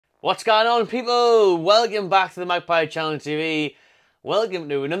What's going on, people? Welcome back to the Magpie Channel TV. Welcome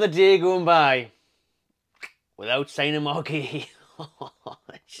to another day going by without signing Marquee.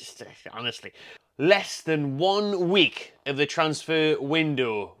 Honestly, less than 1 week of the transfer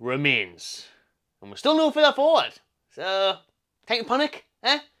window remains, and we're still no further forward. So, time to panic,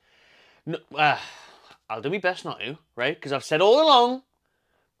 eh? No, I'll do my best not to, right? Because I've said all along,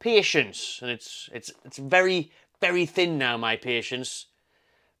 patience, and it's very, very thin now. My patience.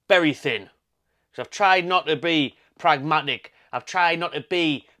 Very thin. So I've tried not to be pragmatic. I've tried not to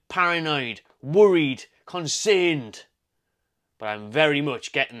be paranoid, worried, concerned. But I'm very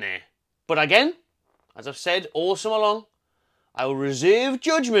much getting there. But again, as I've said all summer long, I will reserve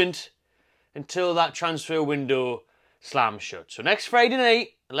judgment until that transfer window slams shut. So next Friday night,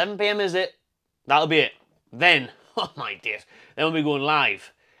 11 PM is it? That'll be it. Then, oh my dear, then we'll be going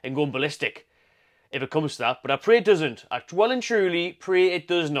live and going ballistic. If it comes to that, but I pray it doesn't. I well and truly pray it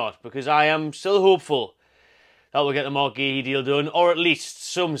does not, because I am still hopeful that we'll get the Marquee deal done, or at least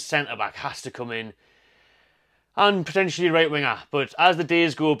some centre-back has to come in, and potentially a right-winger. But as the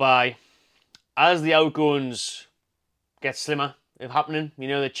days go by, as the outgoings get slimmer, if happening, you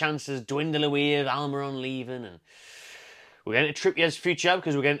know, the chances dwindle away of Almiron leaving, and we're getting to Trippier's future,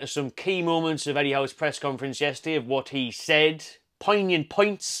 because we're getting to some key moments of Eddie Howe's press conference yesterday, of what he said, poignant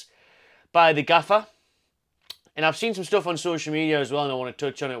points by the gaffer. And I've seen some stuff on social media as well, and I want to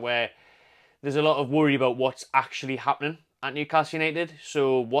touch on it, where there's a lot of worry about what's actually happening at Newcastle United.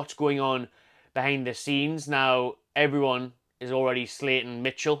 So what's going on behind the scenes. Now, everyone is already slating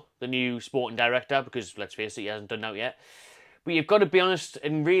Mitchell, the new sporting director, because let's face it, he hasn't done that yet. But you've got to be honest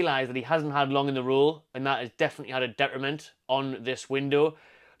and realise that he hasn't had long in the role, and that has definitely had a detriment on this window.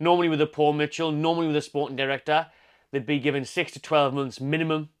 Normally with a Paul Mitchell, normally with a sporting director, they'd be given 6 to 12 months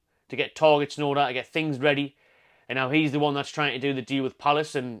minimum to get targets in order, to get things ready. And now he's the one that's trying to do the deal with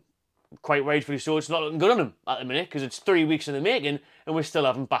Palace, and quite rightfully so, it's not looking good on him at the minute, because it's 3 weeks in the making, and we still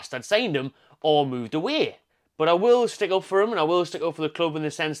haven't bastard signed him or moved away. But I will stick up for him, and I will stick up for the club in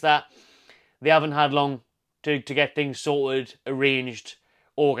the sense that they haven't had long to get things sorted, arranged,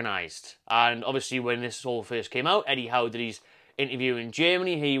 organised. And obviously when this all first came out, Eddie Howe did his interview in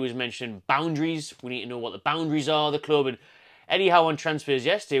Germany, he was mentioning boundaries. We need to know what the boundaries are of the club, and Eddie Howe on transfers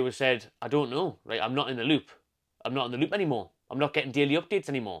yesterday was said, I don't know, right? I'm not in the loop. I'm not in the loop anymore. I'm not getting daily updates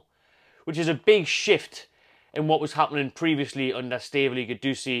anymore. Which is a big shift in what was happening previously under Staveley,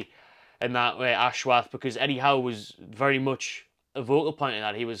 Gadusi, and that way Ashworth, because Eddie Howe was very much a vocal point in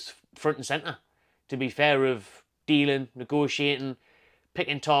that. He was front and centre, to be fair, of dealing, negotiating,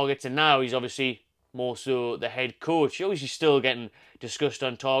 picking targets, and now he's obviously more so the head coach. He's obviously still getting discussed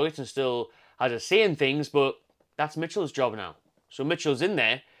on targets and still has a say in things, but that's Mitchell's job now. So Mitchell's in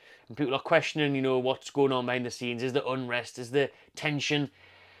there, and people are questioning, you know, what's going on behind the scenes. Is there unrest? Is there tension?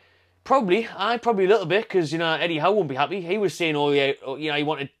 Probably a little bit, because, you know, Eddie Howe won't be happy. He was saying, oh yeah, you know, he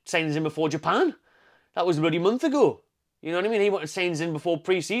wanted signings in before Japan. That was a bloody month ago. You know what I mean? He wanted signings in before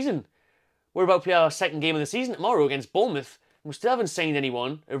pre-season. We're about to play our second game of the season tomorrow against Bournemouth, and we still haven't signed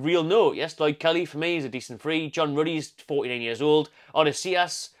anyone of real note. Yes, Lloyd Kelly, for me, is a decent free. John Ruddy's 49 years old.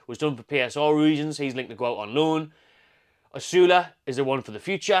 Odysseas was done for PSR reasons. He's linked to go out on loan. Osula is the one for the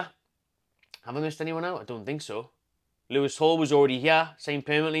future. Have I missed anyone out? I don't think so. Lewis Hall was already here, signed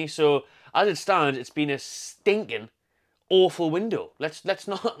permanently. So as it stands, it's been a stinking, awful window. Let's not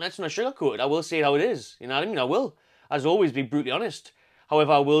sugarcoat it. I will say it how it is. You know what I mean? I will, as always, be brutally honest.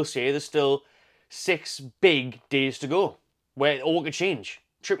 However, I will say there's still 6 big days to go, where it all could change.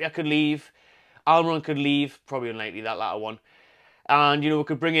 Trippier could leave, Almiron could leave, probably unlikely that latter one, and you know we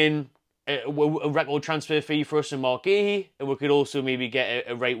could bring in a record transfer fee for us in Marquee, and we could also maybe get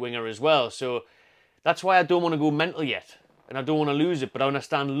a right winger as well. So that's why I don't want to go mental yet, and I don't want to lose it. But I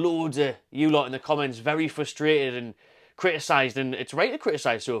understand loads of you lot in the comments very frustrated and criticised, and it's right to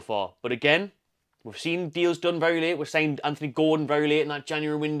criticise so far. But again, we've seen deals done very late. We've signed Anthony Gordon very late in that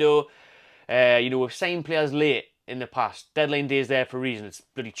January window. You know, we've signed players late in the past. Deadline day is there for a reason. It's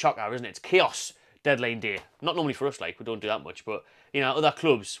bloody chocker, isn't it? It's chaos deadline day. Not normally for us, like, we don't do that much, but you know, other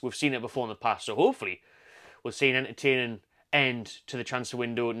clubs, we've seen it before in the past. So hopefully we'll see an entertaining end to the transfer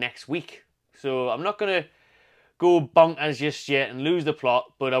window next week. So I'm not going to go bonkers just yet and lose the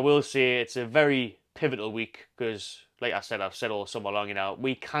plot, but I will say it's a very pivotal week, because like I said, I've said all summer long, you know,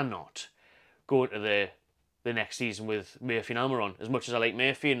 we cannot go into the next season with Murphy and Almiron. As much as I like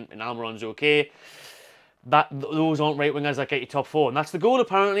Murphy and Almiron's okay, those aren't right wingers that get you top 4, and that's the goal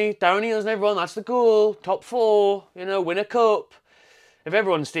apparently. Darren Eales and everyone, that's the goal. Top 4, you know, win a cup. If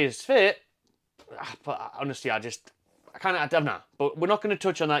everyone stays fit, but honestly, I don't know. But we're not going to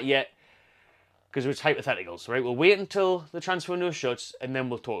touch on that yet. because it's hypotheticals, right? We'll wait until the transfer window shuts and then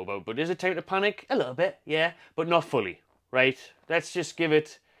we'll talk about it. But is it time to panic? A little bit, yeah, but not fully, right? Let's just give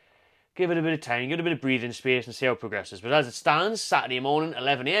it a bit of time, give it a bit of breathing space and see how it progresses. But as it stands, Saturday morning,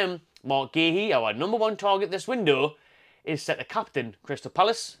 11 AM, Mark Gahey, our #1 target this window, is set to captain Crystal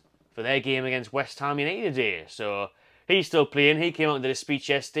Palace for their game against West Ham United today. So he's still playing. He came out and did a speech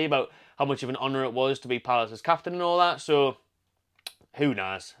yesterday about how much of an honour it was to be Palace's captain and all that. So who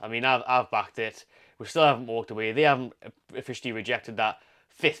knows? I mean, I've backed it. We still haven't walked away. They haven't officially rejected that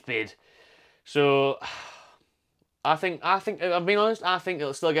 5th bid. So I think, I'm being honest, I think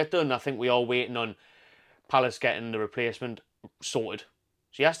it'll still get done. I think we are waiting on Palace getting the replacement sorted.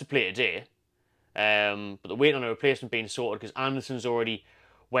 So he has to play today. But they're waiting on a replacement being sorted because Anderson's already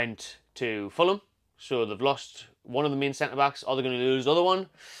went to Fulham. So they've lost one of the main centre-backs. Are they going to lose the other one?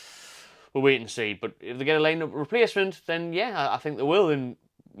 We'll wait and see. But if they get a lined-up replacement, then yeah, I think they will. And,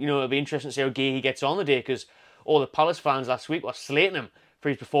 you know, it'll be interesting to see how Gahey gets on the day because all the Palace fans last week were slating him for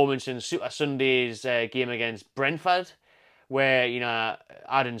his performance in Sunday's game against Brentford, where, you know,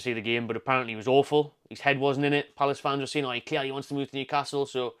 I didn't see the game, but apparently he was awful. His head wasn't in it. Palace fans were saying, oh, he clearly wants to move to Newcastle.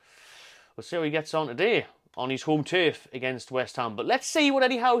 So we'll see how he gets on today on his home turf against West Ham. But let's see what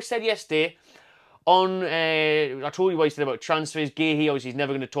Eddie Howe said yesterday on, I told you what he said about transfers. Gahey, obviously, he's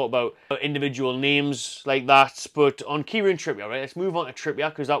never going to talk about individual names like that. But on Kieran Trippier, right, let's move on to Trippier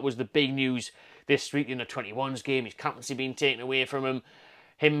because that was the big news this week in the 21s game. His captaincy being taken away from him.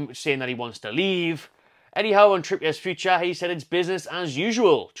 Him saying that he wants to leave. Eddie Howe on Trippier's future, he said it's business as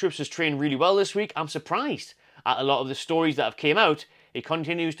usual. Trips has trained really well this week. I'm surprised at a lot of the stories that have came out. He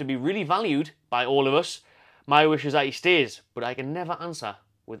continues to be really valued by all of us. My wish is that he stays, but I can never answer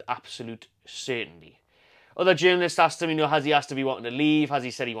with absolute certainty. Other journalists asked him, you know, has he asked if he wanted to leave? Has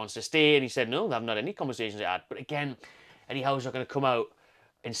he said he wants to stay? And he said, no, they haven't had any conversations yet. But again, Eddie Howe's not going to come out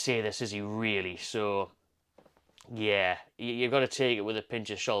and say this, is he really? So yeah, you've got to take it with a pinch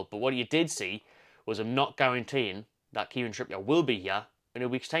of salt. But what you did see was him not guaranteeing that Kieran Trippier will be here in a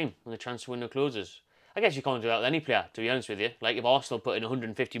week's time when the transfer window closes. I guess you can't do that with any player, to be honest with you. Like if Arsenal put in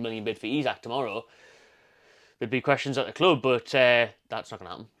 150 million bid for Isak tomorrow, there'd be questions at the club, but that's not going to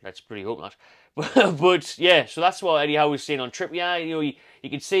happen. Let's pretty hope not. But yeah, so that's what Eddie Howe was saying on Trippier. You know, you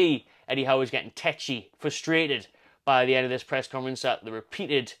could see Eddie Howe was getting tetchy, frustrated by the end of this press conference at the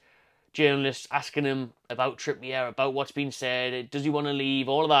repeated journalists asking him about Trippier, about what's been said, does he want to leave,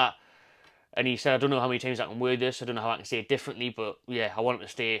 all of that. And he said, I don't know how many times I can word this, I don't know how I can say it differently, but yeah, I want him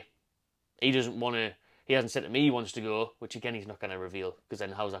to stay. He doesn't want to, he hasn't said to me he wants to go, which again he's not going to reveal, because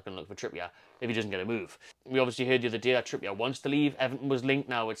then how's that going to look for Trippier if he doesn't get a move? We obviously heard the other day that Trippier wants to leave. Everton was linked,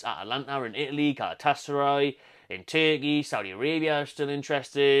 now it's at Atalanta in Italy, Galatasaray in Turkey, Saudi Arabia are still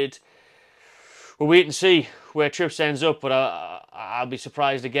interested. We'll wait and see where Trips ends up, but I'll be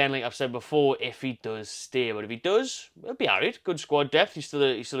surprised again, like I've said before, if he does stay. But if he does, it'll be alright. Good squad depth. He's still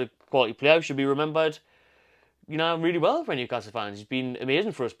a quality player. Should be remembered, you know, really well for Newcastle fans. He's been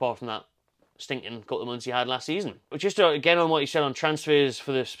amazing for us, apart from that stinking couple of months he had last season. But just again on what he said on transfers,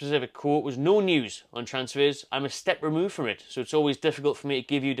 for the specific quote, was no news on transfers. I'm a step removed from it, so it's always difficult for me to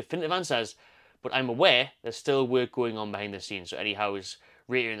give you definitive answers. But I'm aware there's still work going on behind the scenes. So Eddie Howe is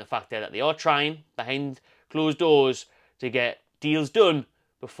reiterating the fact there that they are trying behind closed doors to get deals done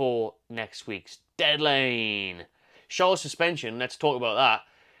before next week's deadline. Shaw's suspension, let's talk about that.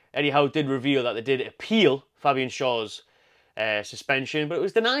 Eddie Howe did reveal that they did appeal Fabian Shaw's suspension, but it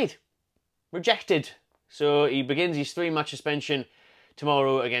was denied, rejected. So he begins his 3-match suspension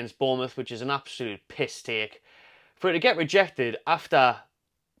tomorrow against Bournemouth, which is an absolute piss take. For it to get rejected after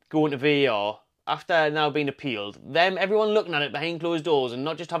going to VAR, after now being appealed, everyone looking at it behind closed doors and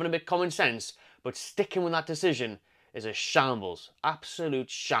not just having a bit of common sense, but sticking with that decision is a shambles. Absolute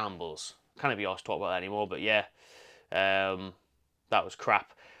shambles. Can't be asked to talk about that anymore, but yeah, that was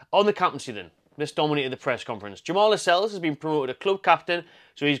crap. On the captaincy then, this dominated the press conference. Jamal Lascelles has been promoted to club captain,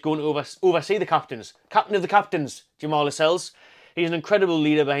 so he's going to oversee the captains. Captain of the captains, Jamal Lascelles. He's an incredible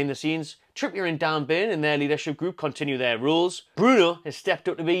leader behind the scenes. Trippier and Dan Burn in their leadership group continue their roles. Bruno has stepped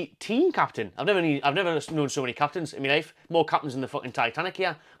up to be team captain. I've never known so many captains in my life. More captains than the fucking Titanic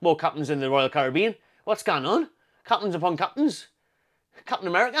here. More captains than the Royal Caribbean. What's going on? Captains upon captains. Captain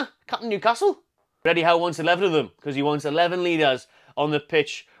America. Captain Newcastle. Eddie Howe wants 11 of them because he wants 11 leaders on the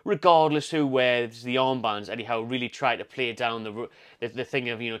pitch, regardless who wears the armbands. Eddie Howe really tried to play down the thing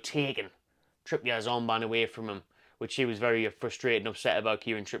of, you know, taking Trippier's armband away from him, which he was very frustrated and upset about,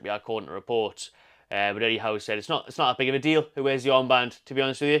 Kieran Trippier, according to reports. But Eddie Howe said it's not that big of a deal who wears the armband, to be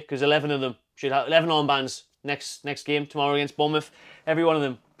honest with you, because 11 of them should have 11 armbands next game tomorrow against Bournemouth. Every one of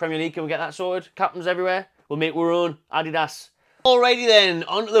them. Premier League, can we get that sorted? Captains everywhere. We'll make our own Adidas Alrighty then,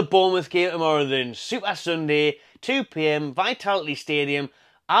 on to the Bournemouth game tomorrow then. Super Sunday, 2 PM, Vitality Stadium.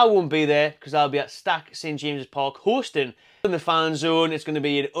 I won't be there because I'll be at Stack St James's Park hosting in the fan zone. It's going to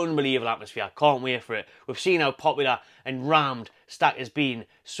be an unbelievable atmosphere. I can't wait for it. We've seen how popular and rammed Stack has been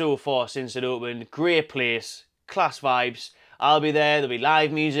so far since it opened. Great place, class vibes. I'll be there. There'll be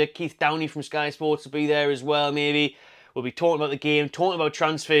live music. Keith Downey from Sky Sports will be there as well, maybe. We'll be talking about the game, talking about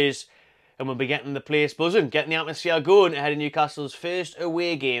transfers, and we'll be getting the place buzzing, getting the atmosphere going ahead of Newcastle's first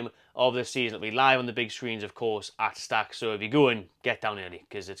away game of the season. It'll be live on the big screens, of course, at Stack. So if you're going, get down early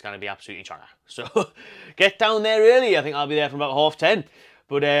because it's going to be absolutely chocker. So get down there early. I think I'll be there from about 10:30.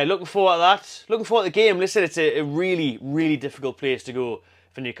 But looking forward to that. Looking forward to the game. Listen, it's a really, really difficult place to go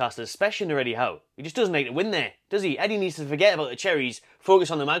for Newcastle, especially under Eddie Howe. He just doesn't like to win there, does he? Eddie needs to forget about the Cherries,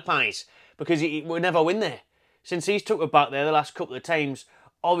 focus on the Magpies, because he will never win there. Since he's took it back there the last couple of times,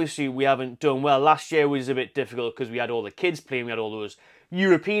 obviously we haven't done well. Last year was a bit difficult because we had all the kids playing, we had all those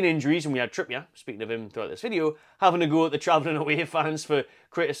European injuries, and we had Trippier, speaking of him throughout this video, having to go at the travelling away fans for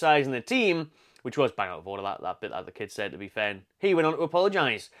criticising the team, which was bang out of order, that bit that the kid said, to be fair. He went on to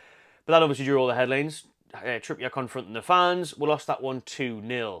apologise. But that obviously drew all the headlines. Trippier confronting the fans. We lost that one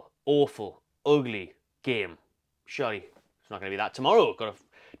 2-0. Awful, ugly game. Surely it's not going to be that tomorrow. Got a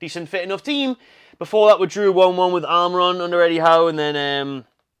decent fit enough team. Before that we drew 1-1 with Armour under Eddie Howe, and then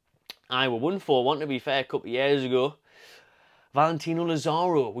I were 1-4-1 to be fair a couple of years ago. Valentino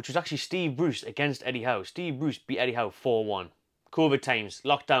Lazaro, which was actually Steve Bruce against Eddie Howe. Steve Bruce beat Eddie Howe 4-1. COVID times,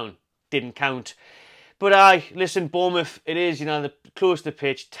 lockdown, didn't count. But listen, Bournemouth, it is, you know, close to the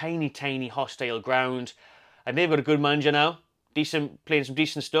pitch, tiny, hostile ground. And they've got a good manager now. Decent, playing some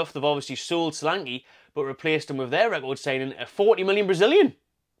decent stuff. They've obviously sold Solanke, but replaced him with their record signing, a 40 million Brazilian.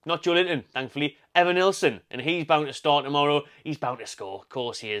 Not Joe Linton, thankfully. Evan Nilsson. And he's bound to start tomorrow. He's bound to score. Of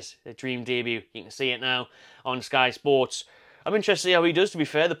course he is. A dream debut. You can see it now on Sky Sports. I'm interested to see how he does, to be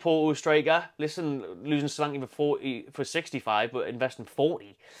fair. The Porto striker. Listen, losing Solanke for 65, but investing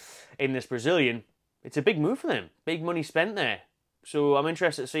 40 in this Brazilian. It's a big move for them. Big money spent there. So I'm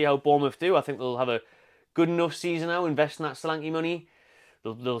interested to see how Bournemouth do. I think they'll have a good enough season now, investing that Solanke money.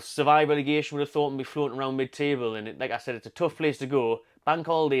 They'll survive relegation, would have thought, and be floating around mid-table. And like I said, it's a tough place to go. Bank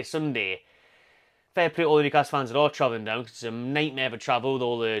holiday Sunday. Fair play to all the Newcastle fans that are travelling down, because it's a nightmare for travel with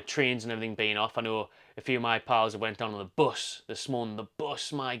all the trains and everything being off. I know a few of my pals that went down on the bus this morning. The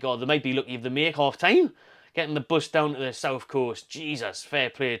bus, my God, they might be lucky if they make half time. Getting the bus down to the south coast. Jesus, fair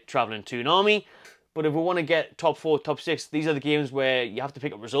play travelling Toon Army. But if we want to get top 4, top 6, these are the games where you have to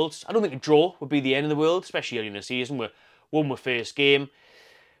pick up results. I don't think a draw would be the end of the world, especially early in the season. We're won my first game.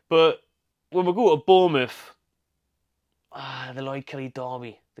 But when we go to Bournemouth, the Lloyd Kelly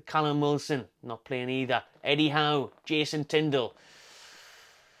derby, the Callum Wilson not playing either, Eddie Howe, Jason Tyndall.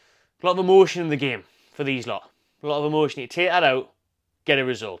 A lot of emotion in the game for these lot. A lot of emotion. You take that out, get a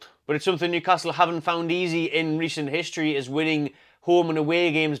result. But it's something Newcastle haven't found easy in recent history, is winning home and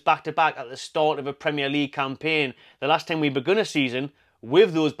away games back-to-back at the start of a Premier League campaign. The last time we begun a season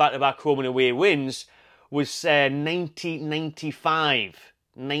with those back-to-back home and away wins was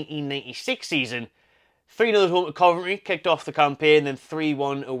 1995-1996 season. 3-0 home to Coventry, kicked off the campaign, then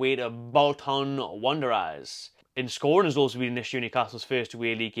 3-1 away to Bolton Wanderers. In scoring has also been an issue in Newcastle's first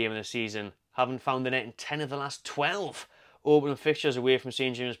away league game of the season. Haven't found the net in 10 of the last 12 opening fixtures away from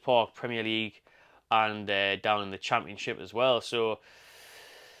St James's Park, Premier League, and down in the Championship as well. So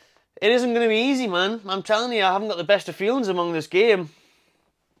it isn't going to be easy, man. I'm telling you, I haven't got the best of feelings among this game,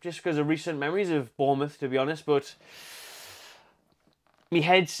 just because of recent memories of Bournemouth, to be honest. But my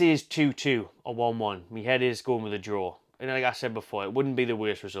head says 2-2 or 1-1. My head is going with a draw. And like I said before, it wouldn't be the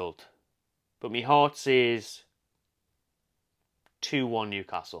worst result. But my heart says 2-1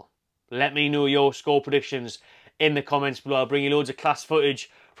 Newcastle. Let me know your score predictions in the comments below. I'll bring you loads of class footage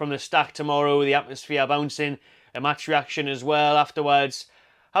from the Stack tomorrow, the atmosphere bouncing, a match reaction as well afterwards.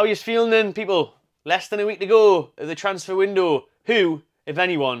 How are you feeling then, people? Less than a week to go of the transfer window. Who, if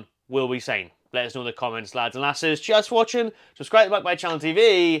anyone, will we sign? Let us know in the comments, lads and lasses. Cheers for watching. Subscribe to my channel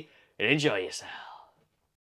TV and enjoy yourself.